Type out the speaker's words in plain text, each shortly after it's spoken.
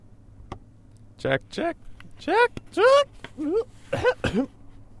Check, check, check, check.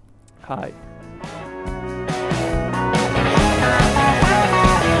 Hi.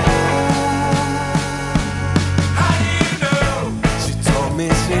 How do you know? She told me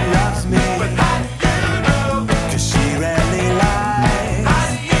she loves me. But how do you know? 'Cause she rarely lies. How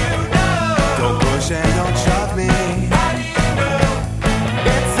do you know? Don't push and don't shove me. How do you know?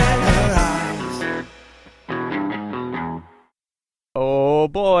 It's in her eyes. Oh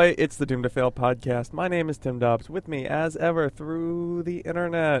boy, it's the Doomed to Fail podcast. My name is Tim Dobbs. With me, as ever, through the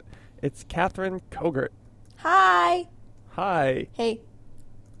internet, it's Catherine Kogert. Hi. Hi. Hey.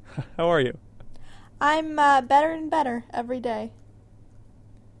 How are you? I'm better and better every day.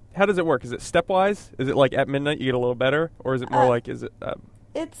 How does it work? Is it stepwise? Is it like at midnight you get a little better? Or is it more like, is it...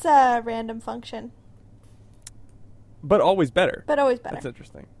 It's a random function, but always better. but always better. That's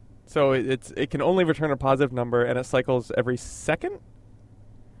interesting. So it can only return a positive number, and it cycles every second?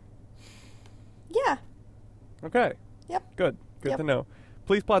 Yeah. Okay. Yep. Good Yep. to know.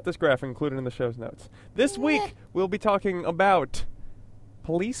 Please plot this graph and include it in the show's notes. This week, we'll be talking about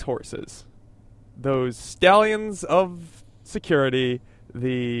police horses. Those stallions of security,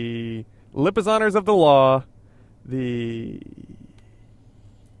 the lipizzaners of the law, the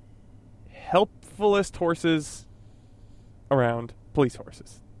helpfulest horses around, police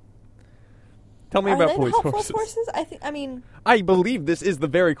horses. Tell me Are about they police the helpful horses. horses? I believe this is the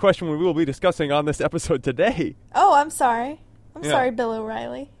very question we will be discussing on this episode today. Oh, I'm sorry. I'm Yeah. sorry, Bill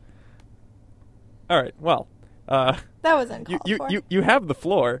O'Reilly. All right, well, That was uncalled for. you have the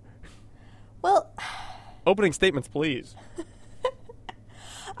floor. Well, Opening statements, please.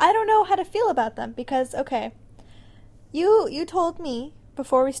 I don't know how to feel about them because, okay, you told me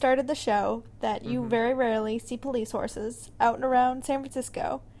before we started the show that you very rarely see police horses out and around San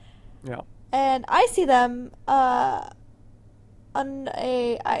Francisco. Yeah. And I see them on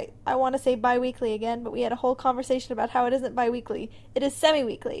I want to say bi-weekly again, but we had a whole conversation about how it isn't bi-weekly. It is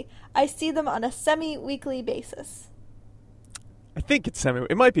semi-weekly. I see them on a semi-weekly basis. I think it's semi.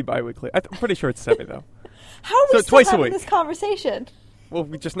 It might be bi-weekly. I'm pretty sure it's semi, though. How are we So still twice a having week. this conversation? Well,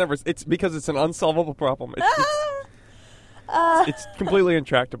 we just never... It's because it's an unsolvable problem. It's completely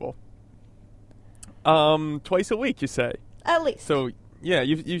intractable. Twice a week, you say. At least. So, yeah,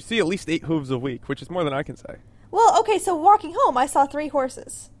 you see at least 8 hooves a week, which is more than I can say. Well, okay, so walking home, I saw 3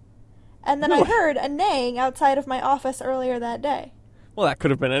 horses. And then I Really? heard a neighing outside of my office earlier that day. Well, that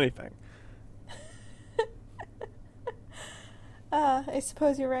could have been anything. I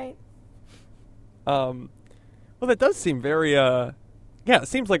suppose you're right. Well, that does seem very... Yeah, it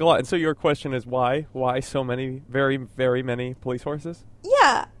seems like a lot. And so your question is why? Why so many, very, very many police horses?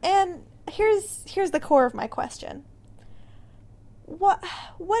 Yeah, and here's the core of my question. What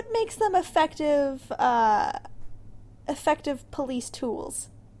makes them effective police tools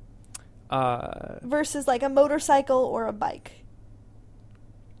versus like a motorcycle or a bike?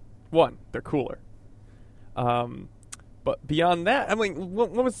 One, they're cooler. But beyond that, I mean,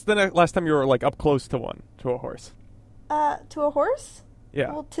 when was the last time you were like up close to a horse? To a horse?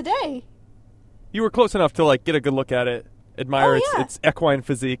 Yeah, Well, today. you were close enough to like get a good look at it, admire Oh, yeah. its equine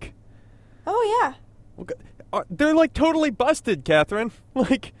physique. Oh yeah. Well, they're like totally busted, Catherine.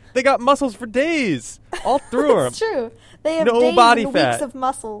 Like they got muscles for days, all through them. It's true. They have No days body and fat. weeks of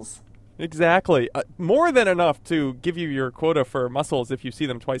muscles. Exactly, more than enough to give you your quota for muscles if you see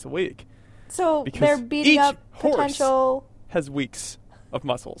them twice a week. So Because they're beating each up horse potential. has weeks of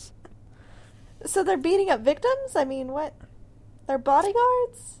muscles. So they're beating up victims? I mean, what? They're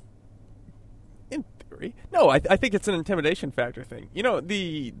bodyguards? In theory. No, I think it's an intimidation factor thing. You know,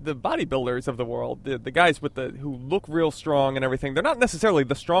 the bodybuilders of the world, the guys with who look real strong and everything, they're not necessarily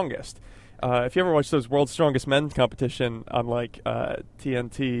the strongest. If you ever watch those World's Strongest Men competition on like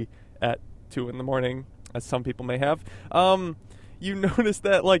TNT at 2 in the morning, as some people may have, you notice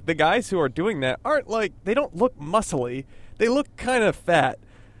that like the guys who are doing that aren't like, they don't look muscly. They look kind of fat,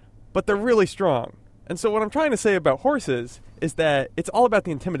 but they're really strong. And so what I'm trying to say about horses is that it's all about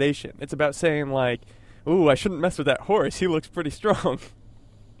the intimidation. It's about saying like, ooh, I shouldn't mess with that horse. He looks pretty strong.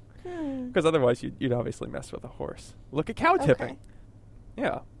 Because otherwise you'd obviously mess with a horse. Look at cow tipping.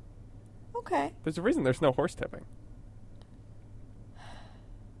 Yeah. Okay. There's a reason there's no horse tipping.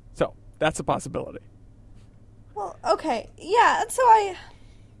 So, that's a possibility. Well, okay. Yeah, so I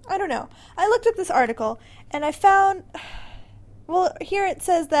don't know. I looked up this article, and I found... Well, here it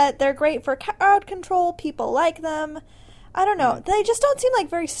says that they're great for crowd control, people like them. I don't know. They just don't seem like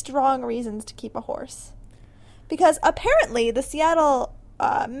very strong reasons to keep a horse. Because apparently the Seattle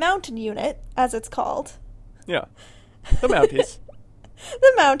Mountain Unit, as it's called... Yeah. The Mounties.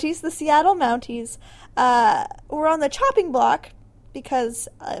 The Mounties, the Seattle Mounties, were on the chopping block because,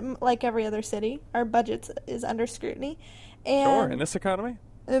 like every other city, our budget is under scrutiny. And Sure, in this economy?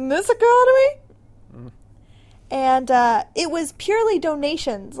 in this economy. And it was purely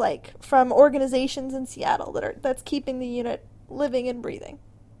donations, like from organizations in Seattle that's keeping the unit living and breathing.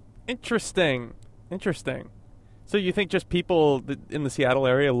 Interesting. So you think just people in the Seattle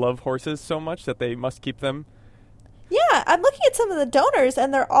area love horses so much that they must keep them? Yeah, I'm looking at some of the donors,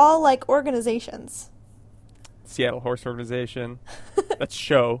 and they're all like organizations. Seattle Horse Organization. That's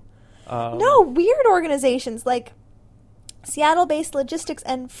show. No, weird organizations like Seattle-based logistics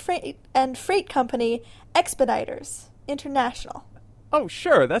and freight company Expeditors International. Oh,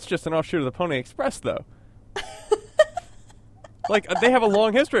 sure. That's just an offshoot of the Pony Express, though. Like, they have a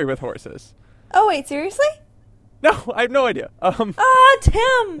long history with horses. Oh, wait, seriously? No, I have no idea.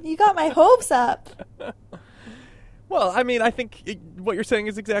 Tim, you got my hopes up. Well, I mean, I think what you're saying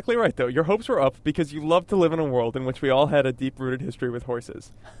is exactly right, though. Your hopes were up because you love to live in a world in which we all had a deep-rooted history with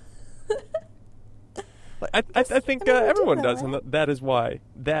horses. I think everyone does, right? and that is why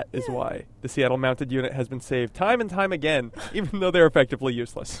the Seattle Mounted Unit has been saved time and time again, even though they're effectively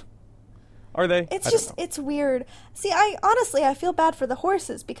useless. Are they? It's weird. See, I feel bad for the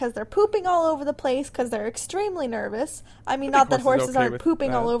horses because they're pooping all over the place because they're extremely nervous. I mean, not that horses aren't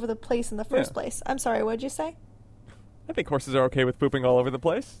pooping all over the place in the first place. I'm sorry, what'd you say? I think horses are okay with pooping all over the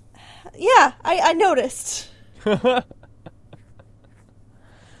place. Yeah, I noticed. But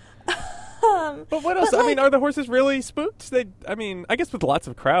what else? I mean, are the horses really spooked? I guess with lots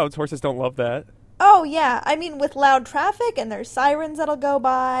of crowds, horses don't love that. Oh, yeah. I mean, with loud traffic and there's sirens that'll go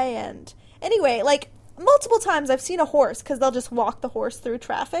by. And anyway, like, multiple times I've seen a horse because they'll just walk the horse through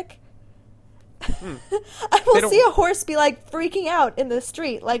traffic. I will see a horse be, like, freaking out in the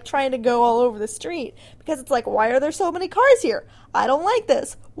street, like, trying to go all over the street. Because it's like, why are there so many cars here? I don't like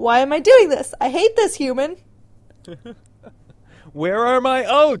this. Why am I doing this? I hate this human. Where are my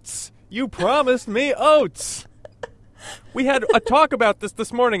oats? You promised me oats. We had a talk about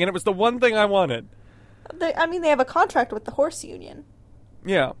this morning, and it was the one thing I wanted. They have a contract with the horse union.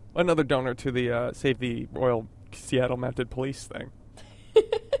 Yeah, another donor to the Save the Royal Seattle Mounted Police thing.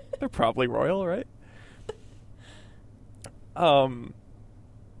 They're probably royal, right? I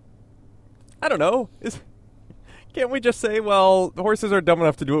don't know. Can't we just say, well, the horses are dumb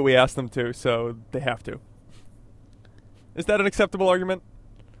enough to do what we ask them to, so they have to? Is that an acceptable argument?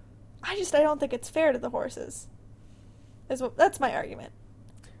 I don't think it's fair to the horses. That's my argument.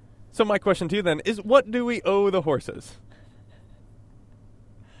 So my question to you then is, what do we owe the horses?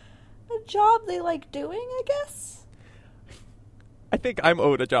 A job they like doing, I guess? I think I'm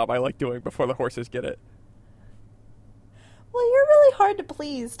owed a job I like doing before the horses get it. Well, you're really hard to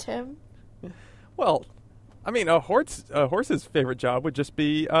please, Tim. Well, I mean, a horse's favorite job would just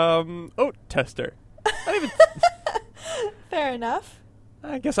be oat tester. Fair enough.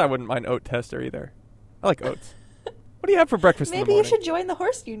 I guess I wouldn't mind oat tester either. I like oats. What do you have for breakfast in the Maybe morning? you should join the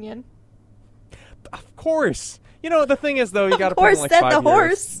horse union. Of course. You know, the thing is, though, you got to put in like 5 years.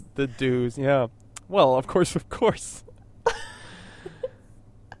 Horse. The dues, yeah. Well, of course.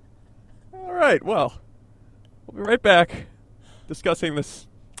 All right, well, we'll be right back discussing this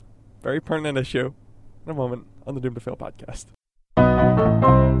very pertinent issue in a moment on the Doomed to Fail podcast.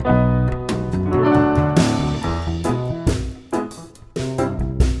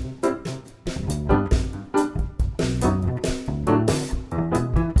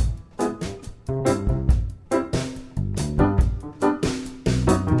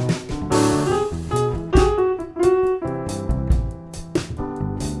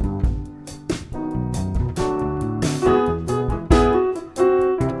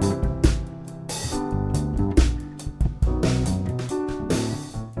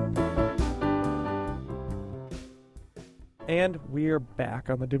 And we're back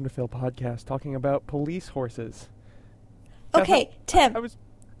on the Doomed to Fail podcast talking about police horses. Okay, Tim.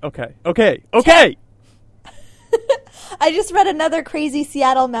 Okay. I just read another crazy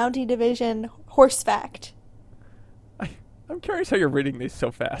Seattle Mountie Division horse fact. I'm curious how you're reading these so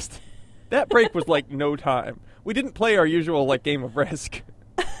fast. That break was like no time. We didn't play our usual like game of Risk.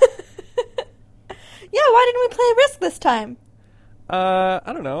 Yeah, why didn't we play Risk this time? I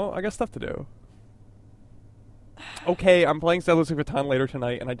don't know. I got stuff to do. Okay, I'm playing Settlers of Catan later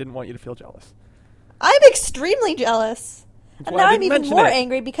tonight, and I didn't want you to feel jealous. I'm extremely jealous. And now I'm even more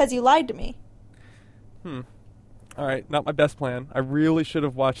angry because you lied to me. All right, not my best plan. I really should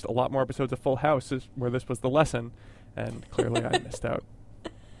have watched a lot more episodes of Full House where this was the lesson, and clearly I missed out.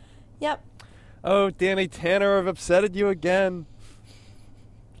 Yep. Oh, Danny Tanner, I've upsetted you again.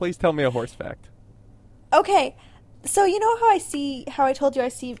 Please tell me a horse fact. Okay, so you know how I told you I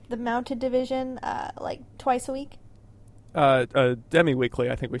see the Mounted Division like twice a week? Demi-weekly,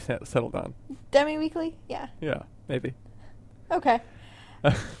 I think we settled on. Demi-weekly? Yeah. Yeah, maybe. Okay.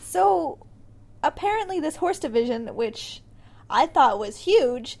 So, apparently this horse division, which I thought was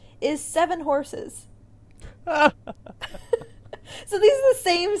huge, is 7 horses. So these are the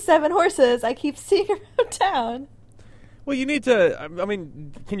same 7 horses I keep seeing around town. Well, you need to, I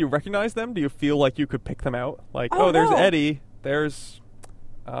mean, can you recognize them? Do you feel like you could pick them out? Like, Oh, there's no. Eddie, there's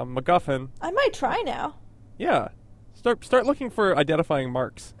MacGuffin. I might try now. Yeah. Start looking for identifying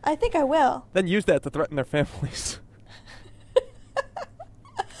marks. I think I will. Then use that to threaten their families.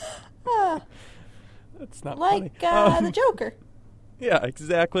 That's not Like funny. the Joker. Yeah,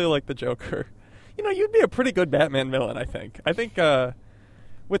 exactly like the Joker. You know, you'd be a pretty good Batman villain, I think. I think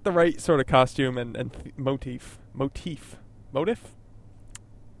with the right sort of costume and motif, Motive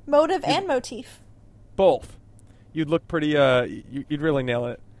and motif. both, you'd look pretty. You'd really nail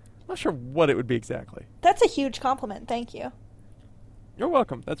it. I'm not sure what it would be exactly. That's a huge compliment. Thank you. You're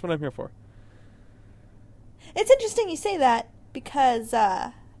welcome. That's what I'm here for. It's interesting you say that because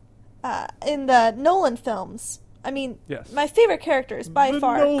in the Nolan films, I mean, Yes. my favorite characters by the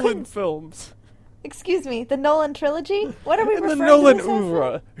far. Nolan couldn't- films. Excuse me, the Nolan trilogy. What are we And referring the Nolan to this as?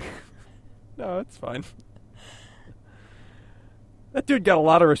 oeuvre. No, it's fine. That dude got a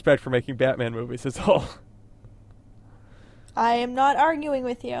lot of respect for making Batman movies. Is all. I am not arguing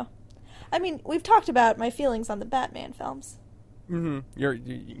with you. I mean, we've talked about my feelings on the Batman films. Mm-hmm.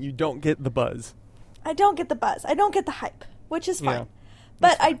 You don't get the buzz. I don't get the buzz. I don't get the hype, which is fine. Yeah.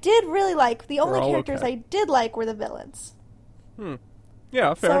 But I did really like, the only all characters okay. I did like were the villains.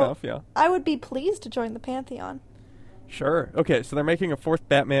 Yeah, fair So, enough. Yeah. I would be pleased to join the Pantheon. Sure. Okay, so they're making a 4th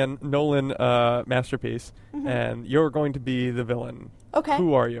Batman Nolan masterpiece, and you're going to be the villain. Okay.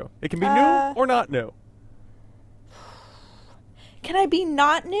 Who are you? It can be new or not new. Can I be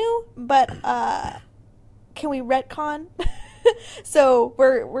not new, but can we retcon? So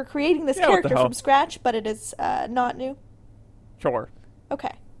we're creating this Yeah, what the character hell. from scratch, but it is not new? Sure.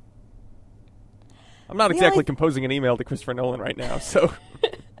 Okay. I'm not The exactly only- composing an email to Christopher Nolan right now, so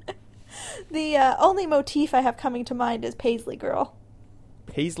The only motif I have coming to mind is Paisley Girl.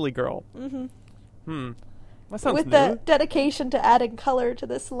 Paisley Girl. Mm-hmm. That sounds With new. the dedication to adding color to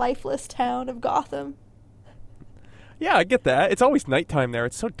this lifeless town of Gotham. Yeah, I get that. It's always nighttime there.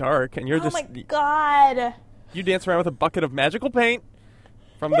 It's so dark, and you're Oh just my god. you dance around with a bucket of magical paint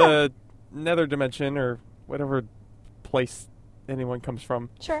from Yeah. the nether dimension or whatever place anyone comes from.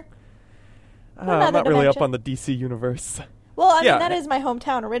 Sure. I'm nether not really up dimension. on the DC universe. Well, I Yeah. mean, that is my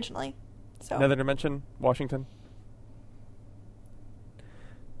hometown originally. So Nether dimension, Washington.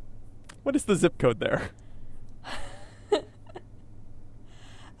 What is the zip code there?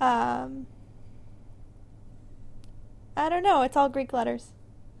 I don't know. It's all Greek letters.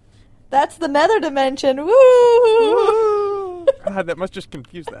 That's the nether dimension. Woo! God, that must just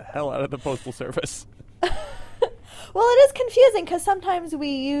confuse the hell out of the Postal Service. Well, it is confusing because sometimes we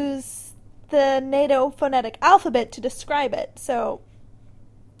use the NATO phonetic alphabet to describe it. So,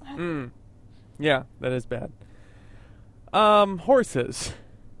 Yeah, that is bad. Horses.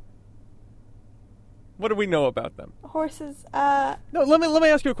 What do we know about them? horses. No, let me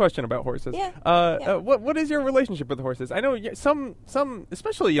ask you a question about horses. Yeah, yeah. What is your relationship with horses? I know some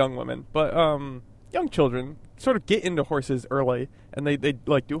especially young women, but young children sort of get into horses early, and they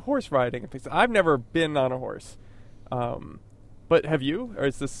like do horse riding and things. I've never been on a horse, but have you? Or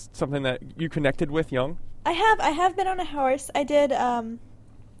is this something that you connected with young? I have been on a horse. I did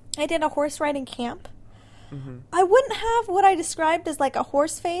a horse riding camp. Mm-hmm. I wouldn't have what I described as like a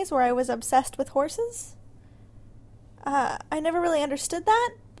horse phase where I was obsessed with horses. I never really understood that,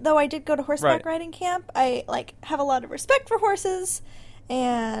 though I did go to horseback Right. riding camp. I have a lot of respect for horses,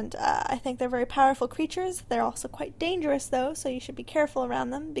 and I think they're very powerful creatures. They're also quite dangerous, though, so you should be careful around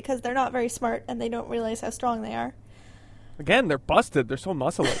them because they're not very smart and they don't realize how strong they are. Again, they're busted. They're so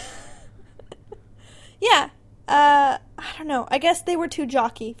muscly. Yeah, I don't know. I guess they were too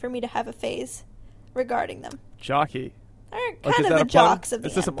jockey for me to have a phase regarding them. Jockey. They're Like, kind is of that the a pun? jocks of the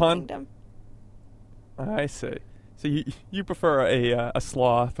Is this a animal pun? kingdom. I see. So you prefer a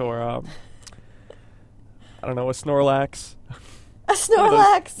sloth or I don't know, a Snorlax. A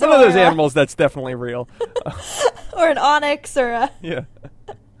Snorlax One of those or, animals that's definitely real. or an onyx or a... Yeah.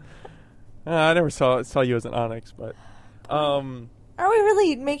 I never saw you as an onyx, but Are we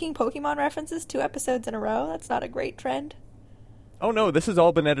really making Pokemon references 2 episodes in a row? That's not a great trend. oh no, this has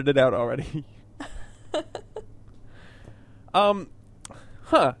all been edited out already.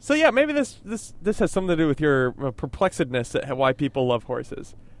 So yeah, maybe this has something to do with your perplexedness at why people love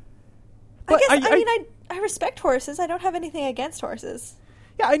horses. I guess, I respect horses. I don't have anything against horses.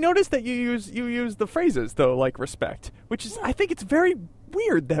 Yeah, I noticed that you use the phrases though, like respect, which is I think it's very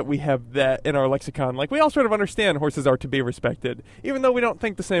weird that we have that in our lexicon. Like we all sort of understand horses are to be respected, even though we don't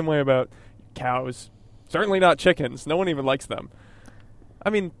think the same way about cows. Certainly not chickens. No one even likes them. I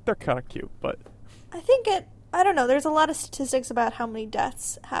mean, they're kind of cute, but I don't know. There's a lot of statistics about how many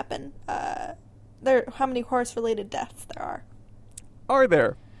deaths happen. How many horse-related deaths there are. Are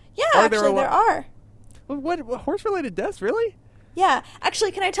there? Yeah, Are actually, there are. What horse-related deaths? Really? Yeah.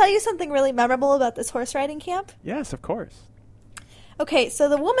 Actually, can I tell you something really memorable about this horse riding camp? Yes, of course. Okay, so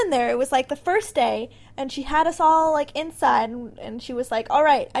the woman there, it was like the first day, and she had us all like inside, and she was like, all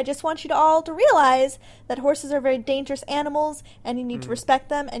right, I just want you to all to realize that horses are very dangerous animals, and you need to respect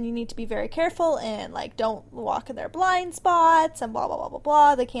them, and you need to be very careful, and like don't walk in their blind spots, and blah, blah, blah, blah,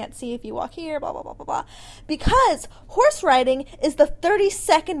 blah. They can't see if you walk here, blah, blah, blah, blah, blah. Because horse riding is the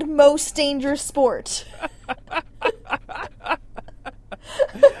 32nd most dangerous sport.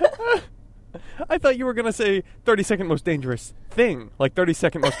 I thought you were going to say 32nd most dangerous thing, like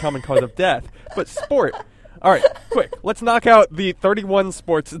 32nd most common cause of death, but sport. All right, quick. Let's knock out the 31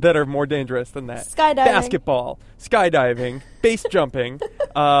 sports that are more dangerous than that. Skydiving. Basketball, skydiving, base jumping,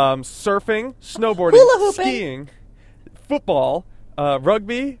 surfing, snowboarding, Hula hooping. skiing, football,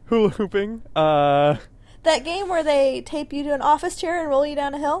 rugby, hula hooping. That game where they tape you to an office chair and roll you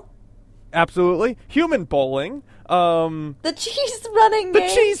down a hill? Absolutely. Human bowling. The cheese running The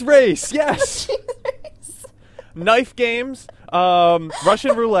game. cheese race, yes. The cheese race. Knife games,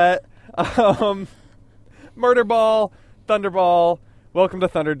 Russian roulette, murder ball, thunderball, welcome to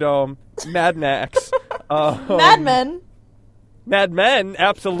Thunderdome, Mad Max, Mad Men. Mad Men,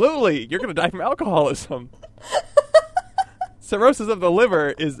 absolutely. You're gonna die from alcoholism. Cirrhosis of the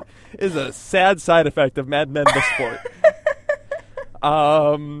liver is a sad side effect of Mad Men, the sport.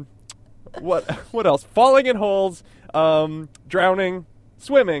 What else? Falling in holes, drowning,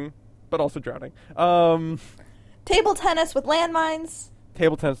 swimming, but also drowning. Table tennis with landmines.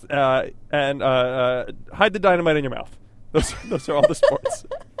 Table tennis, and hide the dynamite in your mouth. Those are all the sports.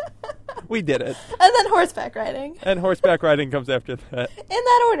 We did it. And then horseback riding. And horseback riding comes after that. In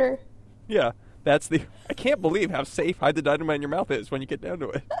that order. Yeah, that's the. I can't believe how safe hide the dynamite in your mouth is when you get down to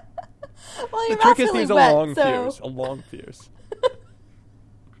it. Well, The your trick mouth's is to really use a wet, long so... fuse. A long fuse.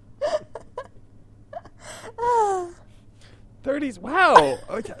 30s. Wow,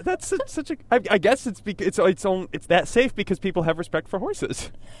 that's such a. I guess it's that safe because people have respect for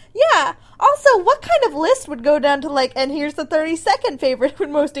horses. Yeah. Also, what kind of list would go down to like, and here's the 32nd favorite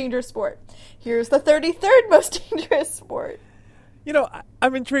most dangerous sport. Here's the 33rd most dangerous sport. You know,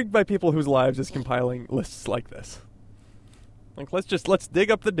 I'm intrigued by people whose lives is compiling lists like this. Like, let's dig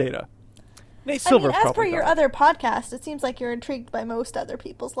up the data. Nate Silver, I mean, as per probably your does. other podcast, it seems like you're intrigued by most other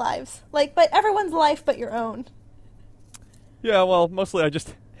people's lives. Like, but everyone's life but your own. Yeah, well, mostly I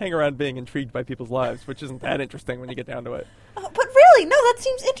just hang around being intrigued by people's lives, which isn't that interesting when you get down to it. But really, no, that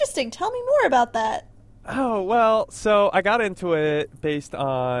seems interesting. Tell me more about that. Oh, well, so I got into it based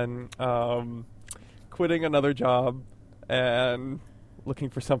on quitting another job and looking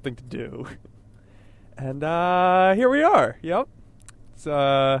for something to do. And here we are. Yep.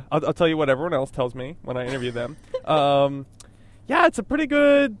 I'll tell you what everyone else tells me when I interview them. Yeah, it's a pretty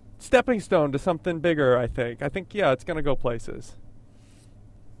good stepping stone to something bigger, I think. Yeah, it's going to go places.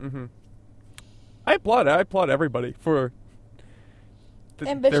 Mm-hmm. I applaud everybody for their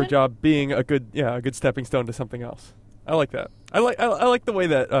Ambition? job being a good stepping stone to something else. I like that. I like the way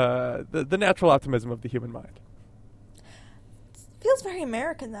that the natural optimism of the human mind. Feels very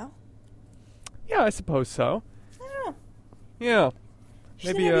American, though. Yeah, I suppose so. I don't know. Yeah.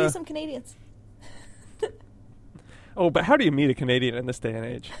 Should Maybe interview some Canadians. Oh, but how do you meet a Canadian in this day and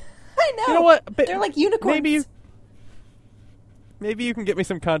age? I know. You know what? But They're like unicorns. Maybe you can get me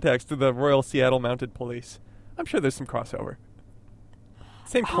some contacts to the Royal Seattle Mounted Police. I'm sure there's some crossover.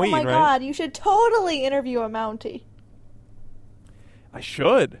 Same Oh queen, my right? god, you should totally interview a Mountie. I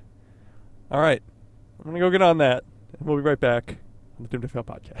should. All right. I'm going to go get on that. And we'll be right back on the Doomed to Fail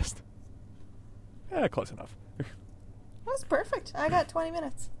podcast. Yeah, close enough. That's perfect. I got 20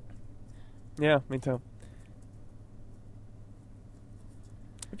 minutes. Yeah, me too.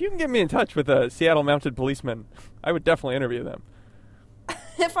 If you can get me in touch with a Seattle Mounted Policeman, I would definitely interview them.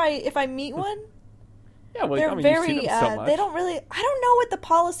 If I meet one, Yeah, well, they're I mean, very. you see them so much. They don't really. I don't know what the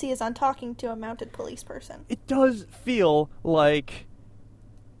policy is on talking to a mounted police person. It does feel like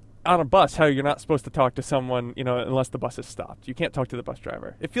on a bus how you're not supposed to talk to someone, unless the bus is stopped. You can't talk to the bus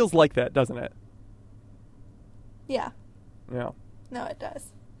driver. It feels like that, doesn't it? Yeah. Yeah. No, it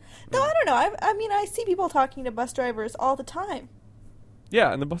does. Though I don't know. I mean, I see people talking to bus drivers all the time.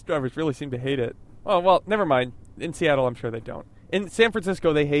 Yeah, and the bus drivers really seem to hate it. Oh, well, never mind. In Seattle, I'm sure they don't. In San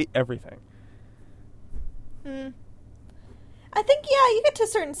Francisco, they hate everything. I think, yeah, you get to a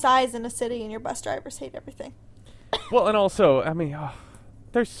certain size in a city and your bus drivers hate everything. Well, and also, I mean,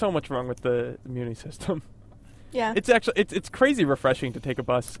 there's so much wrong with the Muni system. Yeah. It's actually it's crazy refreshing to take a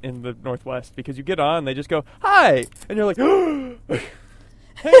bus in the Northwest because you get on, they just go, "Hi," and you're like,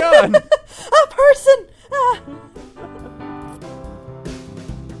 "Hang on." A person! Ah.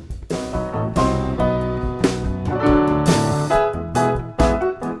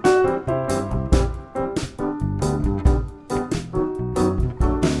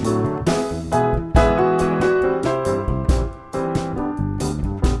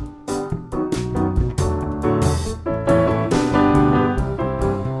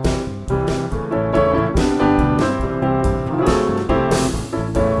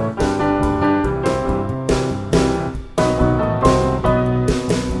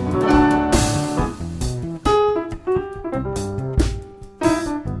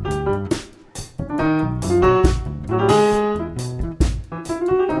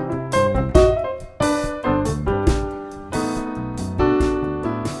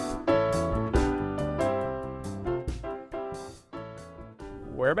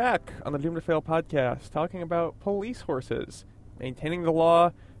 We're back on the Doomed to Fail podcast talking about police horses, maintaining the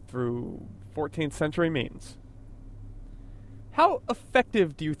law through 14th century means. How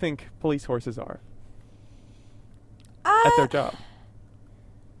effective do you think police horses are at their job?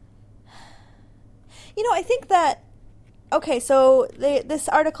 You know, I think that... Okay, so this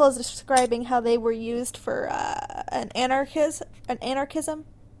article is describing how they were used for an anarchism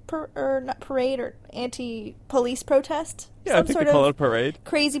not parade or anti-police protest. Yeah, I think they call it a parade.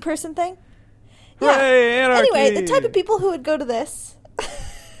 Crazy person thing. Hooray, yeah. anarchy! Anyway, the type of people who would go to this.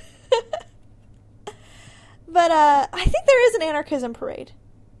 But I think there is an anarchism parade,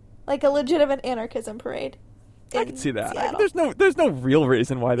 like a legitimate anarchism parade. I can see that. Seattle. There's no real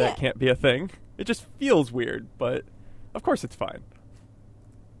reason why that Yeah. can't be a thing. It just feels weird, but of course it's fine.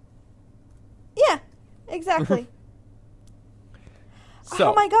 Yeah, exactly.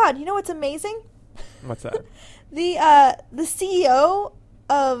 So, Oh my God! You know what's amazing? what's that? The CEO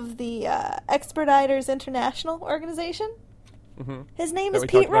of the Expeditors International organization. Mm-hmm. His name That is we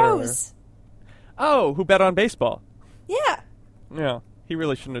Pete talked about Rose. Oh, who bet on baseball? Yeah. Yeah, he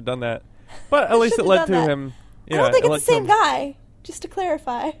really shouldn't have done that. But at least it shouldn't led have to done that. him. Yeah, I don't think it it's led the to same him- guy. Just to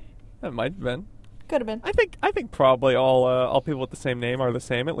clarify, That might have been. could have been. I think probably all people with the same name are the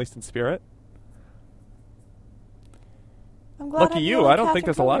same, at least in spirit. I'm glad. Lucky I'm the you. only I don't think Catherine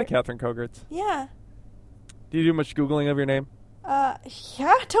there's a lot of Когert. Catherine Kogerts. Yeah. Do you do much Googling of your name? Yeah.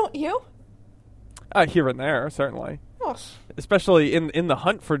 Don't you? Here and there, certainly. Oh. Especially in the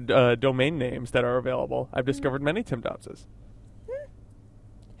hunt for domain names that are available, I've discovered many Tim Dobbses.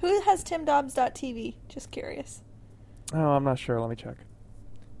 Who has timdobbs.tv? Just curious. Oh, I'm not sure. Let me check.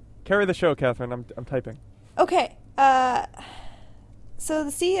 Carry the show, Catherine. I'm typing. Okay. So the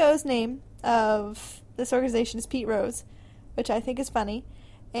CEO's name of this organization is Pete Rose, which I think is funny,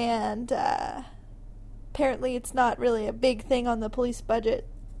 and apparently it's not really a big thing on the police budget.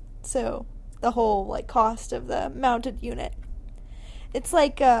 So the whole cost of the mounted unit, it's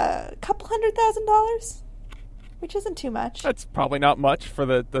like a couple $100,000, which isn't too much. That's probably not much for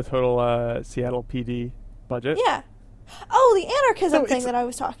the total Seattle PD budget. Yeah. Oh, the anarchism No, thing it's- that I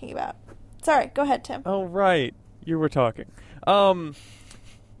was talking about. Sorry, go ahead, Tim. Oh, right. You were talking. No,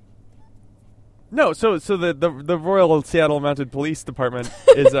 so the Royal Seattle Mounted Police Department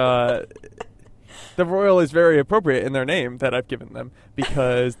is the Royal is very appropriate in their name that I've given them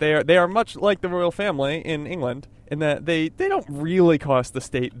because they are much like the royal family in England in that they don't really cost the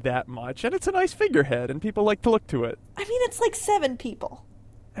state that much, and it's a nice figurehead, and people like to look to it. I mean, it's like 7 people.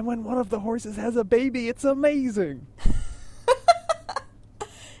 And when one of the horses has a baby, it's amazing.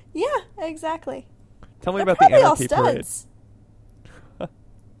 Yeah, exactly. Tell me They're about the probably all Anarchy Parade. studs.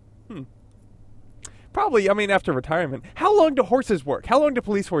 Probably, I mean, after retirement. How long do horses work? How long do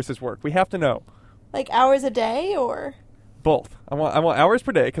police horses work? We have to know. Like hours a day, or Both. I want hours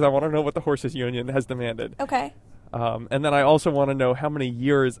per day because I want to know what the horses union has demanded. okay. And then I also want to know how many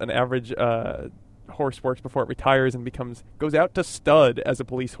years an average horse works before it retires and goes out to stud as a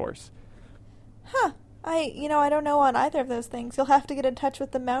police horse. Huh. I don't know on either of those things. You'll have to get in touch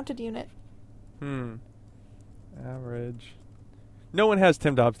with the mounted unit. Average. No one has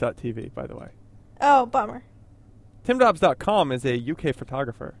timdobbs.tv, by the way. Oh, bummer. Timdobbs.com is a UK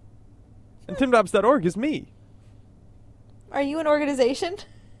photographer. And timdobbs.org is me. Are you an organization?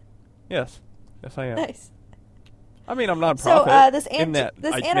 Yes. Yes, I am. Nice. I mean, I'm non-profit. So this in that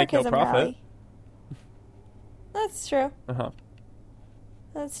this I make no anarchism profit. rally. That's true. Uh-huh.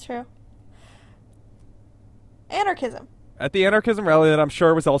 That's true. Anarchism. At the anarchism rally that I'm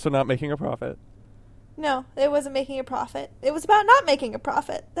sure was also not making a profit. No, it wasn't making a profit. It was about not making a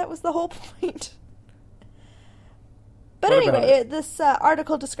profit. That was the whole point. But What about anyway, this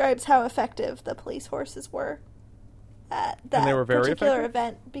article describes how effective the police horses were at that And they were very particular effective?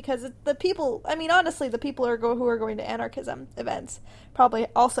 event, because the people, I mean, honestly, the people who are going to anarchism events probably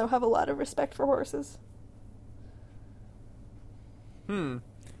also have a lot of respect for horses.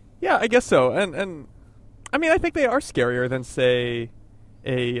 Yeah, I guess so. And I mean, I think they are scarier than, say,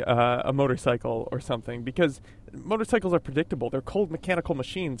 a motorcycle or something, because motorcycles are predictable. They're cold mechanical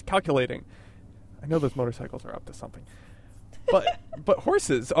machines calculating. I know those motorcycles are up to something. But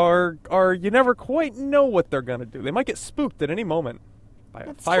horses are you never quite know what they're going to do. They might get spooked at any moment by a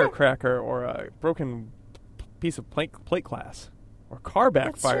That's firecracker or a broken piece of plate glass or car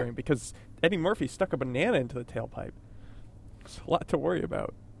That's backfiring true. because Eddie Murphy stuck a banana into the tailpipe. It's a lot to worry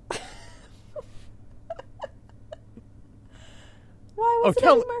about. Why was it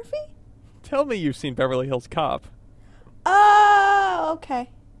tell Eddie me- Murphy? Tell me you've seen Beverly Hills Cop. Oh, okay.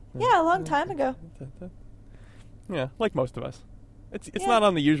 Yeah, a long time ago. Yeah, like most of us. It's Yeah. not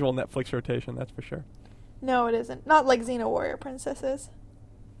on the usual Netflix rotation, that's for sure. No, it isn't. Not like Xena Warrior Princess is.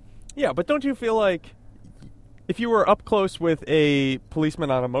 Yeah, but don't you feel like if you were up close with a policeman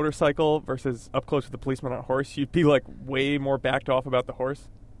on a motorcycle versus up close with a policeman on a horse, you'd be like way more backed off about the horse?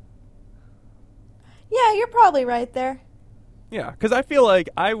 Yeah, you're probably right there. Yeah, because I feel like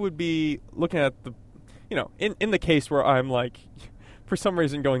I would be looking at the, in the case where I'm like, for some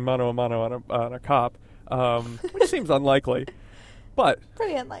reason going mano a mano on a cop, which seems unlikely, but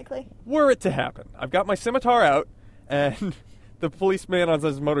Pretty unlikely. were it to happen, I've got my scimitar out, and the policeman on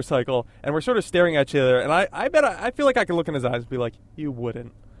his motorcycle, and we're sort of staring at each other, and I feel like I could look in his eyes and be like, you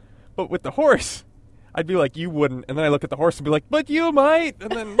wouldn't. But with the horse, I'd be like, you wouldn't, and then I look at the horse and be like, but you might,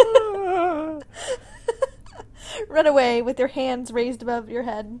 and then... Run away with your hands raised above your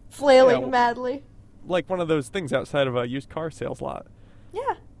head, flailing Yeah, madly. like one of those things outside of a used car sales lot.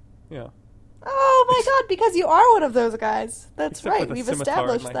 Yeah. Yeah. Oh my god, because you are one of those guys. That's Except right, with a we've scimitar in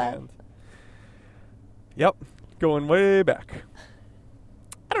established my that. hand. Yep, going way back.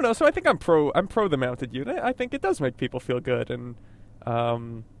 I don't know. So I think I'm pro the mounted unit. I think it does make people feel good, and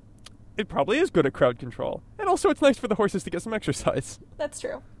it probably is good at crowd control. And also, it's nice for the horses to get some exercise. That's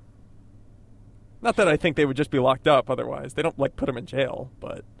true. Not that I think they would just be locked up otherwise. They don't like put them in jail,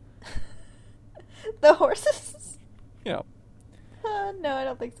 but The horses? yeah, No, I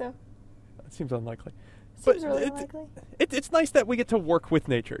don't think so. it seems unlikely. Seems But really it's- unlikely. It's nice that we get to work with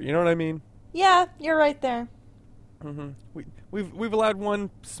nature. You know what I mean? Yeah, you're right there. We've allowed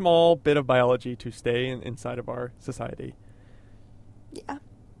one small bit of biology to stay inside of our society. Yeah.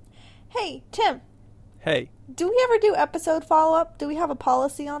 Hey, Tim, Hey, do we ever do episode follow-up? Do we have a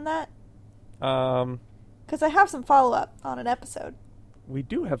policy on that? Because I have some follow-up on an episode. we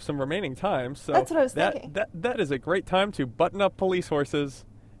do have some remaining time, so That's what I was thinking. That is a great time to button up police horses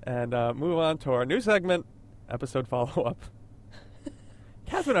and move on to our new segment, episode follow-up.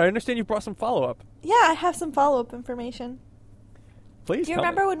 Catherine, I understand you brought some follow-up. Yeah, I have some follow-up information. Please Do you tell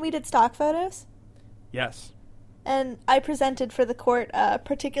remember me. when we did stock photos? Yes. And I presented for the court a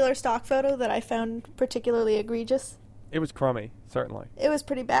particular stock photo that I found particularly egregious. It was crummy, certainly. It was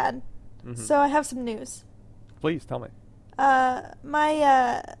pretty bad. Mhm. So I have some news. Please tell me.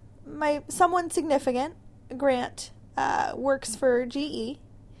 My someone significant, Grant, works for GE.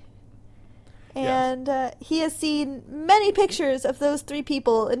 And he has seen many pictures of those three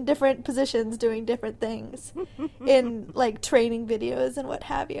people in different positions doing different things in, like, training videos and what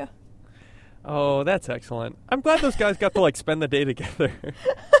have you. Oh, that's excellent. I'm glad those guys got to, spend the day together.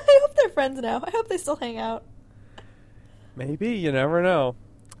 I hope they're friends now. I hope they still hang out. Maybe, you never know.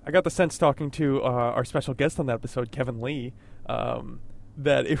 I got the sense talking to our special guest on that episode, Kevin Lee,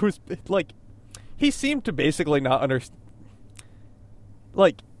 that it was, he seemed to basically not understand.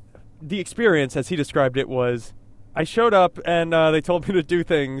 The experience, as he described it, was I showed up and they told me to do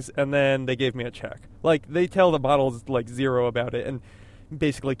things and then they gave me a check. They tell the models, zero about it and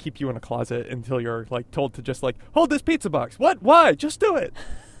basically keep you in a closet until you're, told to just, hold this pizza box. What? Why? Just do it.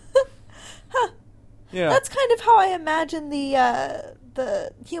 Huh. Yeah. That's kind of how I imagine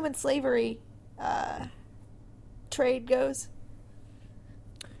the human slavery trade goes.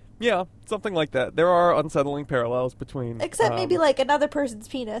 Yeah, something like that. There are unsettling parallels between... Except maybe another person's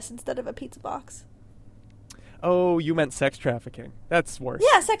penis instead of a pizza box. Oh, you meant sex trafficking. That's worse.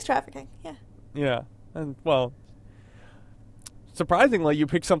 Yeah, sex trafficking. Yeah. Yeah. And, well, surprisingly, you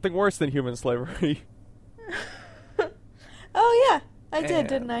picked something worse than human slavery. Oh, yeah. I did, And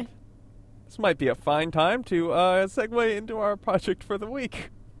didn't I? This might be a fine time to segue into our project for the week.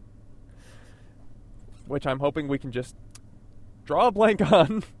 Which I'm hoping we can just draw a blank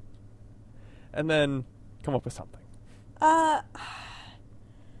on, and then come up with something. My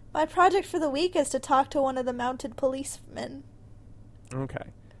project for the week is to talk to one of the mounted policemen.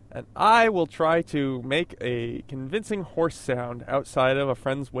 Okay. And I will try to make a convincing horse sound outside of a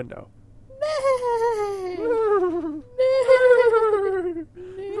friend's window.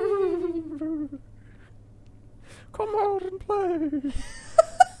 Come out and play.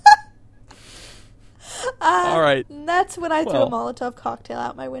 All right. That's when I threw Well. a Molotov cocktail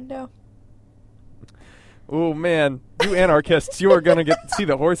out my window. Oh, man. You anarchists, you are going to see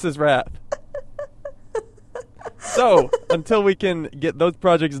the horse's wrath. So, until we can get those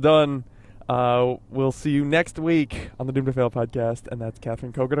projects done, we'll see you next week on the Doomed to Fail podcast. And that's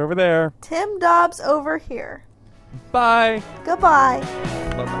Catherine Kogan over there. Tim Dobbs over here. Bye. Goodbye.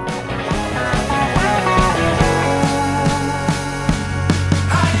 Bye-bye.